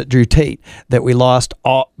 or was it Drew Tate, that we lost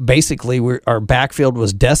all? Basically, our backfield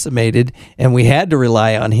was decimated, and we had to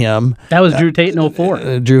rely on him. That was Drew Tate in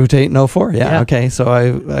 04. Drew Tate in 04. Yeah. Okay. So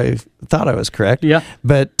I thought I was correct. Yeah.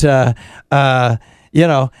 But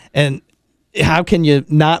and how can you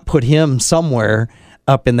not put him somewhere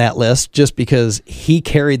up in that list just because he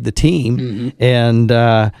carried the team, mm-hmm.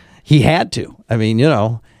 and he had to? I mean,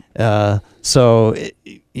 so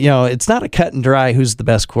it's not a cut and dry who's the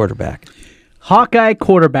best quarterback. Hawkeye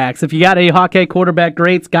quarterbacks. If you got any Hawkeye quarterback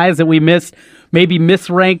greats, guys that we missed, maybe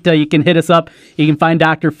misranked, you can hit us up. You can find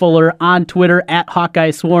Dr. Fuller on Twitter at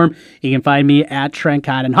Hawkeye Swarm. You can find me at Trent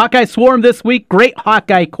Condon. Hawkeye Swarm this week, great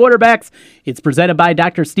Hawkeye quarterbacks. It's presented by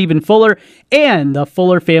Dr. Stephen Fuller and the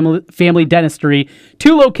Fuller Family Dentistry.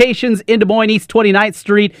 2 locations in Des Moines, East 29th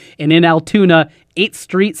Street, and in Altoona, 8th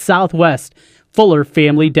Street Southwest. Fuller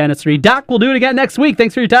Family Dentistry. Doc, we'll do it again next week.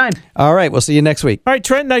 Thanks for your time. All right, we'll see you next week. All right,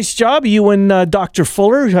 Trent, nice job. You and Dr.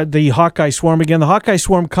 Fuller, the Hawkeye Swarm again. The Hawkeye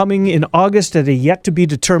Swarm coming in August at a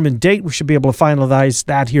yet-to-be-determined date. We should be able to finalize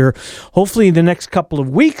that here, hopefully in the next couple of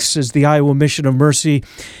weeks, is the Iowa Mission of Mercy.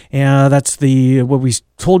 That's what we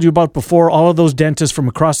told you about before. All of those dentists from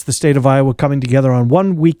across the state of Iowa coming together on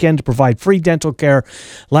one weekend to provide free dental care.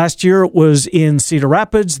 Last year it was in Cedar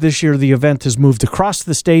Rapids. This year the event has moved across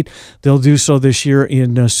the state. They'll do so this year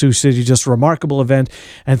in Sioux City. Just a remarkable event.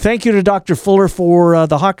 And thank you to Dr. Fuller for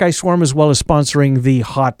the Hawkeye Swarm as well as sponsoring the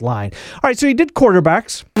hotline. All right, so he did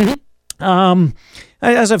quarterbacks. Mm-hmm.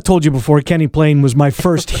 As I've told you before, Kenny Payne was my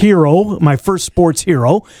first hero, my first sports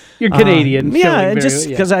hero. You're Canadian. Yeah, just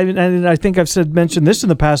because I think I've mentioned this in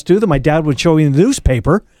the past too, that my dad would show me in the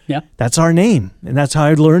newspaper. Yeah, that's our name, and that's how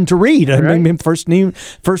I learned to read. Right. I mean, first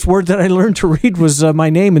word that I learned to read was my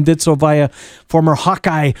name, and did so via former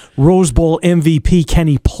Hawkeye Rose Bowl MVP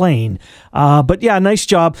Kenny Payne. But yeah, nice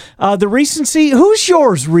job. The recency. Who's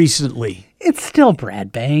yours recently? It's still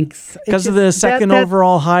Brad Banks. Because of the second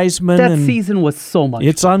overall Heisman. That season was so much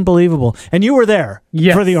It's fun. Unbelievable. And you were there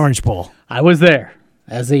for the Orange Bowl. I was there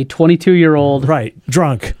as a 22-year-old. Right.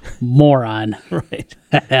 Drunk. Moron. Right.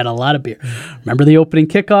 Had a lot of beer. Remember the opening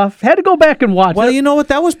kickoff? Had to go back and watch it. Well, you know what?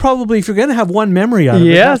 That was probably, if you're going to have one memory out of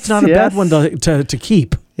it, that's not a bad one to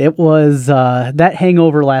keep. It was, that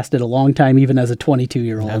hangover lasted a long time, even as a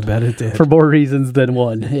 22-year-old. I bet it did. For more reasons than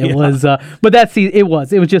one. It was, but it was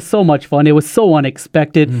just so much fun. It was so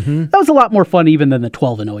unexpected. Mm-hmm. That was a lot more fun even than the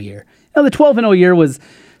 12-0 year. The 12-0 year was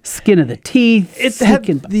skin of the teeth.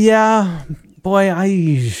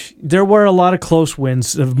 There were a lot of close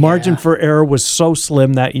wins. The margin for error was so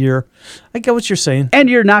slim that year. I get what you're saying.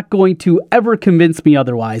 And you're not going to ever convince me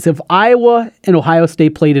otherwise. If Iowa and Ohio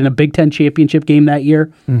State played in a Big Ten championship game that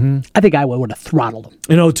year, mm-hmm. I think Iowa would have throttled them.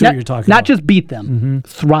 In 02 you're talking Not just beat them, mm-hmm.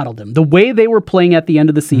 throttled them. The way they were playing at the end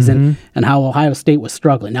of the season mm-hmm. and how Ohio State was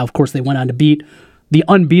struggling. Now, of course, they went on to beat the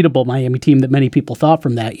unbeatable Miami team that many people thought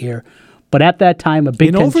from that year. But at that time, a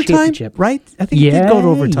Big Ten championship. Right? I think it did go to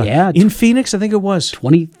overtime. Yeah. In Phoenix, I think it was.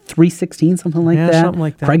 23-16, something like that. Something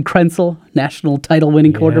like that. Craig Krenzel, national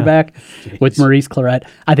title-winning quarterback with Maurice Clarett.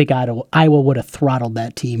 I think Iowa would have throttled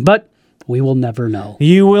that team. But we will never know.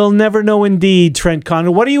 You will never know indeed, Trent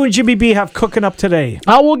Condon. What do you and Jimmy B have cooking up today?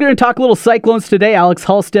 We're going to talk a little Cyclones today. Alex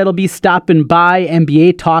Halstead will be stopping by.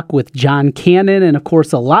 NBA talk with John Cannon. And, of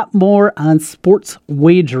course, a lot more on sports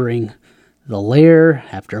wagering. The layer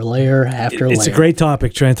after layer after layer. It's a great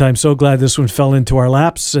topic, Trent. I'm so glad this one fell into our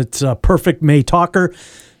laps. It's a perfect May talker.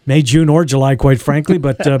 May, June, or July, quite frankly.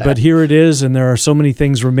 But here it is, and there are so many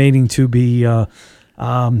things remaining to be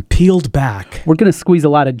peeled back. We're going to squeeze a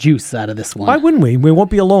lot of juice out of this one. Why wouldn't we? We won't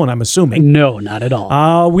be alone, I'm assuming. No, not at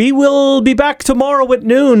all. We will be back tomorrow at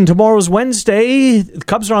noon. Tomorrow's Wednesday. The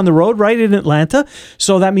Cubs are on the road right in Atlanta,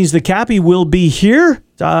 so that means the Cappy will be here.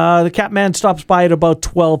 The Catman stops by at about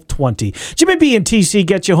 12:20. Jimmy B and TC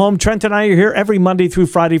get you home. Trent and I are here every Monday through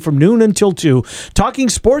Friday from noon until 2, talking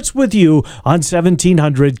sports with you on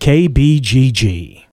 1700 KBGG.